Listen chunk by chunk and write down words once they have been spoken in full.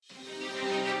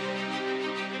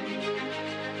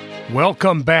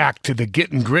Welcome back to the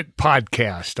Getting Grit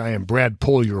podcast. I am Brad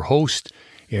Pohl, your host,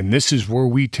 and this is where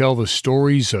we tell the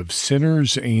stories of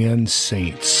sinners and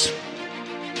saints.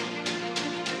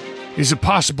 Is it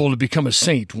possible to become a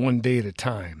saint one day at a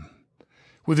time?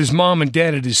 With his mom and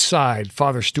dad at his side,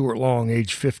 Father Stuart Long,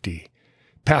 age 50,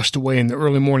 passed away in the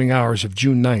early morning hours of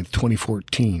June 9th,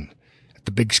 2014, at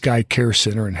the Big Sky Care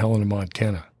Center in Helena,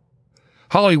 Montana.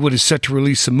 Hollywood is set to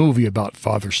release a movie about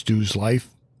Father Stu's life.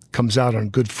 It comes out on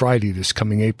Good Friday this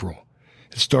coming April.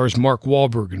 It stars Mark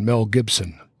Wahlberg and Mel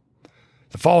Gibson.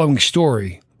 The following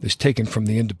story is taken from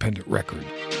the Independent Record.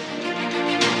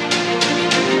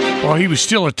 While he was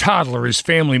still a toddler, his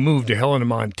family moved to Helena,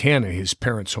 Montana, his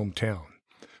parents' hometown,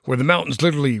 where the mountains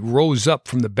literally rose up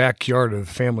from the backyard of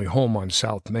the family home on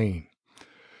South Main.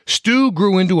 Stu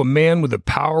grew into a man with a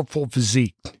powerful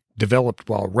physique, developed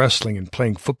while wrestling and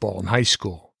playing football in high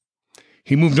school.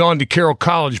 He moved on to Carroll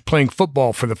College playing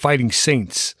football for the Fighting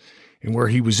Saints, and where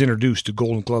he was introduced to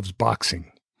Golden Gloves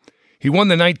boxing. He won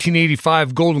the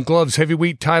 1985 Golden Gloves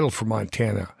heavyweight title for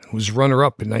Montana and was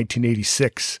runner-up in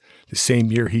 1986, the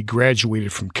same year he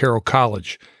graduated from Carroll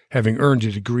College, having earned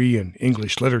a degree in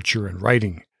English literature and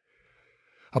writing.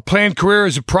 A planned career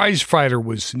as a prize fighter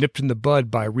was nipped in the bud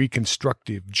by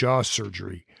reconstructive jaw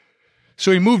surgery,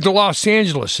 so he moved to Los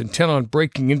Angeles, intent on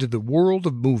breaking into the world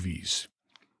of movies.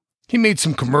 He made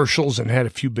some commercials and had a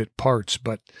few bit parts,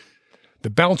 but the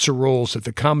bouncer roles at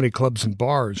the comedy clubs and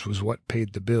bars was what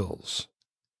paid the bills.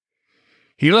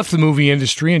 He left the movie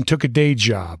industry and took a day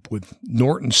job with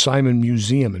Norton Simon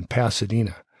Museum in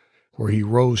Pasadena, where he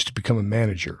rose to become a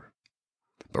manager.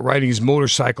 But riding his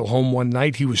motorcycle home one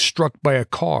night, he was struck by a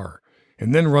car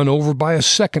and then run over by a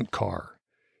second car.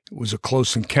 It was a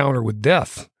close encounter with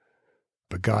death,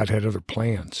 but God had other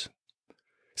plans.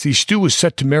 See, Stu was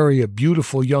set to marry a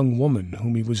beautiful young woman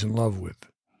whom he was in love with.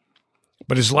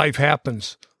 But as life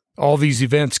happens, all these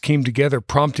events came together,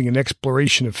 prompting an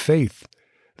exploration of faith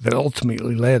that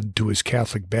ultimately led to his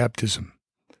Catholic baptism.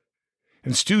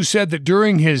 And Stu said that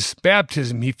during his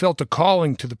baptism, he felt a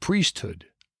calling to the priesthood.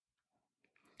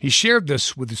 He shared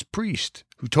this with his priest,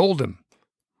 who told him,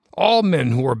 "All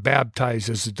men who are baptized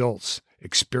as adults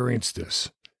experience this.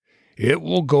 It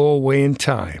will go away in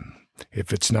time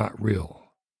if it's not real."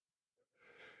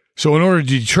 So in order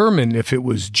to determine if it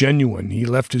was genuine, he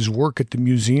left his work at the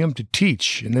museum to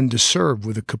teach and then to serve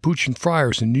with the Capuchin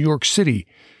Friars in New York City,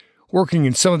 working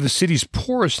in some of the city's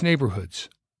poorest neighborhoods.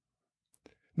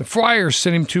 The Friars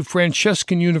sent him to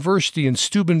Franciscan University in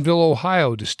Steubenville,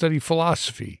 Ohio, to study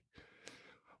philosophy.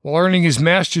 While earning his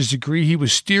master's degree, he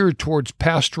was steered towards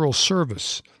pastoral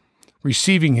service,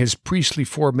 receiving his priestly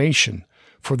formation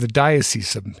for the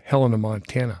Diocese of Helena,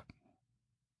 Montana.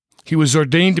 He was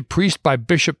ordained a priest by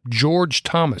Bishop George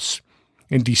Thomas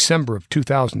in December of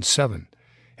 2007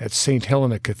 at St.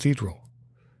 Helena Cathedral.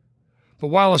 But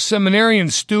while a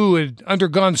seminarian, Stu had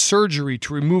undergone surgery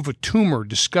to remove a tumor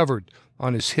discovered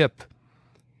on his hip.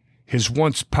 His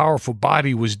once powerful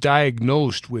body was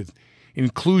diagnosed with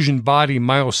inclusion body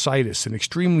myositis, an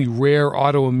extremely rare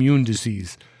autoimmune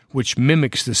disease which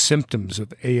mimics the symptoms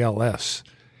of ALS.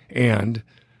 And,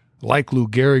 like Lou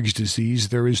Gehrig's disease,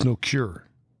 there is no cure.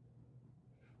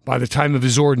 By the time of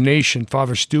his ordination,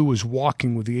 Father Stu was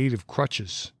walking with the aid of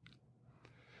crutches.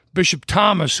 Bishop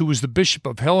Thomas, who was the Bishop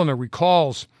of Helena,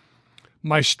 recalls,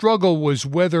 "My struggle was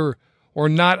whether or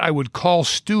not I would call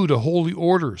Stu to holy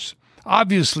orders.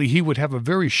 Obviously, he would have a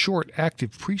very short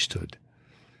active priesthood.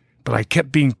 But I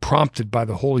kept being prompted by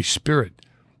the Holy Spirit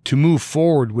to move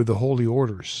forward with the holy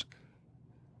orders.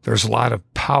 There's a lot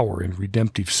of power in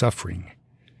redemptive suffering."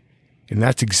 And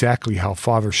that's exactly how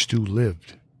Father Stu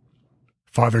lived.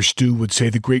 Father Stu would say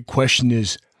the great question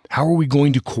is, how are we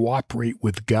going to cooperate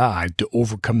with God to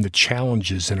overcome the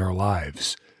challenges in our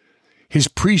lives? His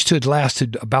priesthood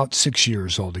lasted about 6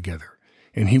 years altogether,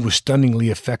 and he was stunningly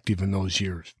effective in those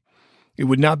years. It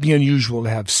would not be unusual to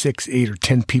have 6, 8, or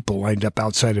 10 people lined up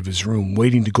outside of his room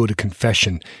waiting to go to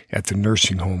confession at the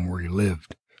nursing home where he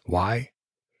lived. Why?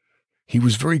 He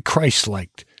was very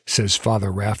Christ-like, says Father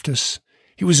Raftus.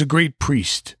 He was a great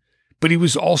priest, but he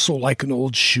was also like an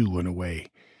old shoe in a way.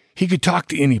 He could talk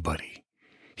to anybody.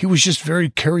 He was just very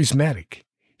charismatic.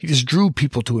 He just drew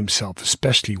people to himself,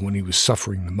 especially when he was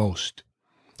suffering the most.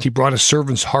 He brought a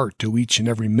servant's heart to each and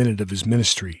every minute of his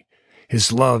ministry.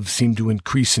 His love seemed to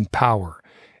increase in power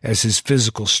as his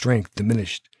physical strength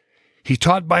diminished. He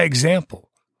taught by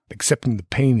example, accepting the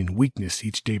pain and weakness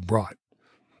each day brought.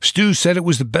 Stu said it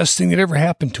was the best thing that ever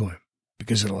happened to him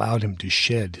because it allowed him to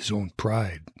shed his own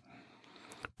pride.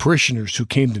 Parishioners who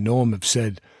came to know him have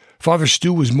said, "Father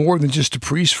Stu was more than just a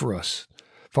priest for us.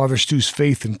 Father Stu's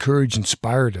faith and courage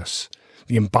inspired us,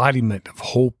 the embodiment of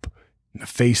hope, in the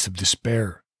face of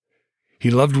despair. He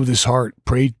loved with his heart,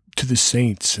 prayed to the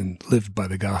saints, and lived by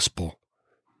the gospel.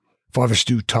 Father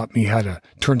Stu taught me how to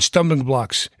turn stumbling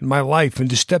blocks in my life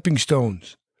into stepping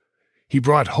stones. He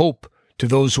brought hope to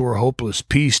those who were hopeless,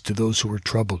 peace to those who were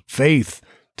troubled, faith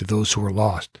to those who were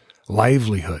lost,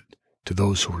 livelihood to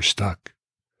those who were stuck.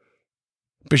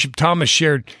 Bishop Thomas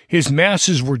shared his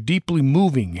masses were deeply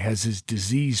moving as his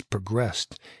disease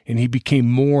progressed, and he became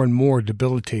more and more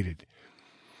debilitated.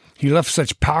 He left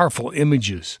such powerful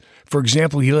images. For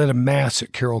example, he led a mass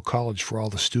at Carroll College for all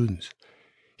the students.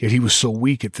 Yet he was so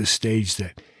weak at this stage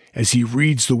that as he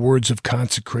reads the words of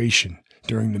consecration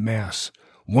during the mass,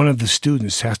 one of the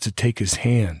students has to take his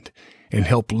hand and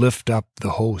help lift up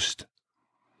the host.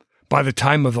 By the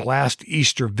time of the last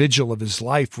Easter vigil of his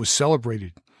life was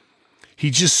celebrated,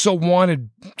 he just so wanted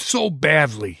so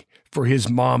badly for his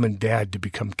mom and dad to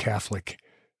become Catholic.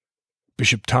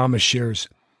 Bishop Thomas shares,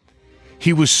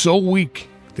 he was so weak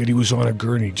that he was on a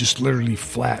gurney, just literally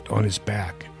flat on his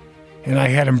back. And I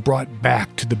had him brought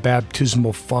back to the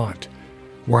baptismal font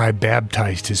where I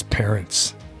baptized his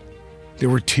parents. There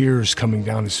were tears coming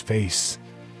down his face.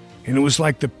 And it was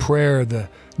like the prayer, the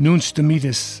Nunc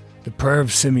Dimittis, the prayer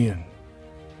of Simeon.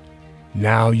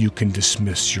 Now you can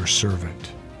dismiss your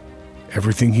servant.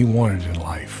 Everything he wanted in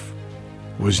life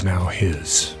was now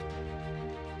his.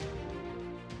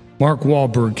 Mark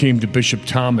Wahlberg came to Bishop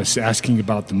Thomas asking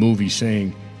about the movie,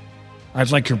 saying, I'd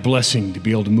like your blessing to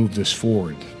be able to move this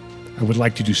forward. I would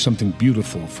like to do something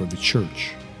beautiful for the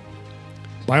church.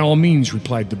 By all means,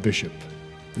 replied the bishop.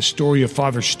 The story of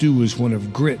Father Stu is one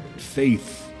of grit,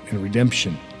 faith, and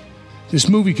redemption. This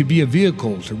movie could be a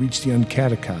vehicle to reach the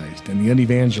uncatechized and the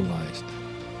unevangelized,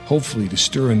 hopefully to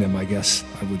stir in them, I guess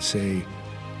I would say,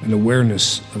 an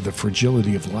awareness of the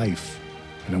fragility of life,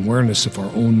 an awareness of our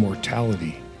own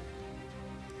mortality,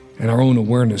 and our own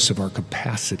awareness of our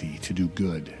capacity to do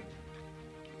good.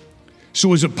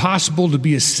 So is it possible to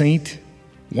be a saint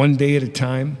one day at a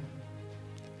time?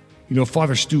 You know,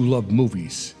 Father Stu loved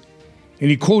movies,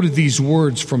 and he quoted these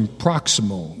words from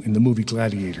Proximo in the movie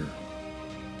Gladiator.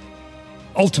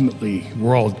 Ultimately,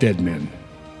 we're all dead men.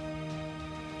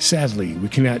 Sadly, we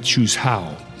cannot choose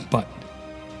how, but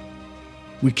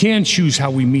we can choose how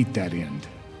we meet that end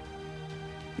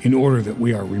in order that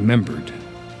we are remembered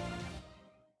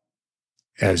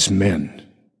as men.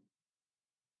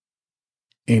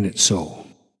 Ain't it so?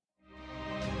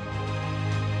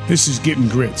 This is Getting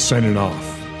Grit signing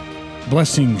off.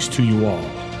 Blessings to you all.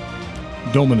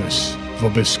 Dominus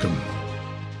Vobiscum.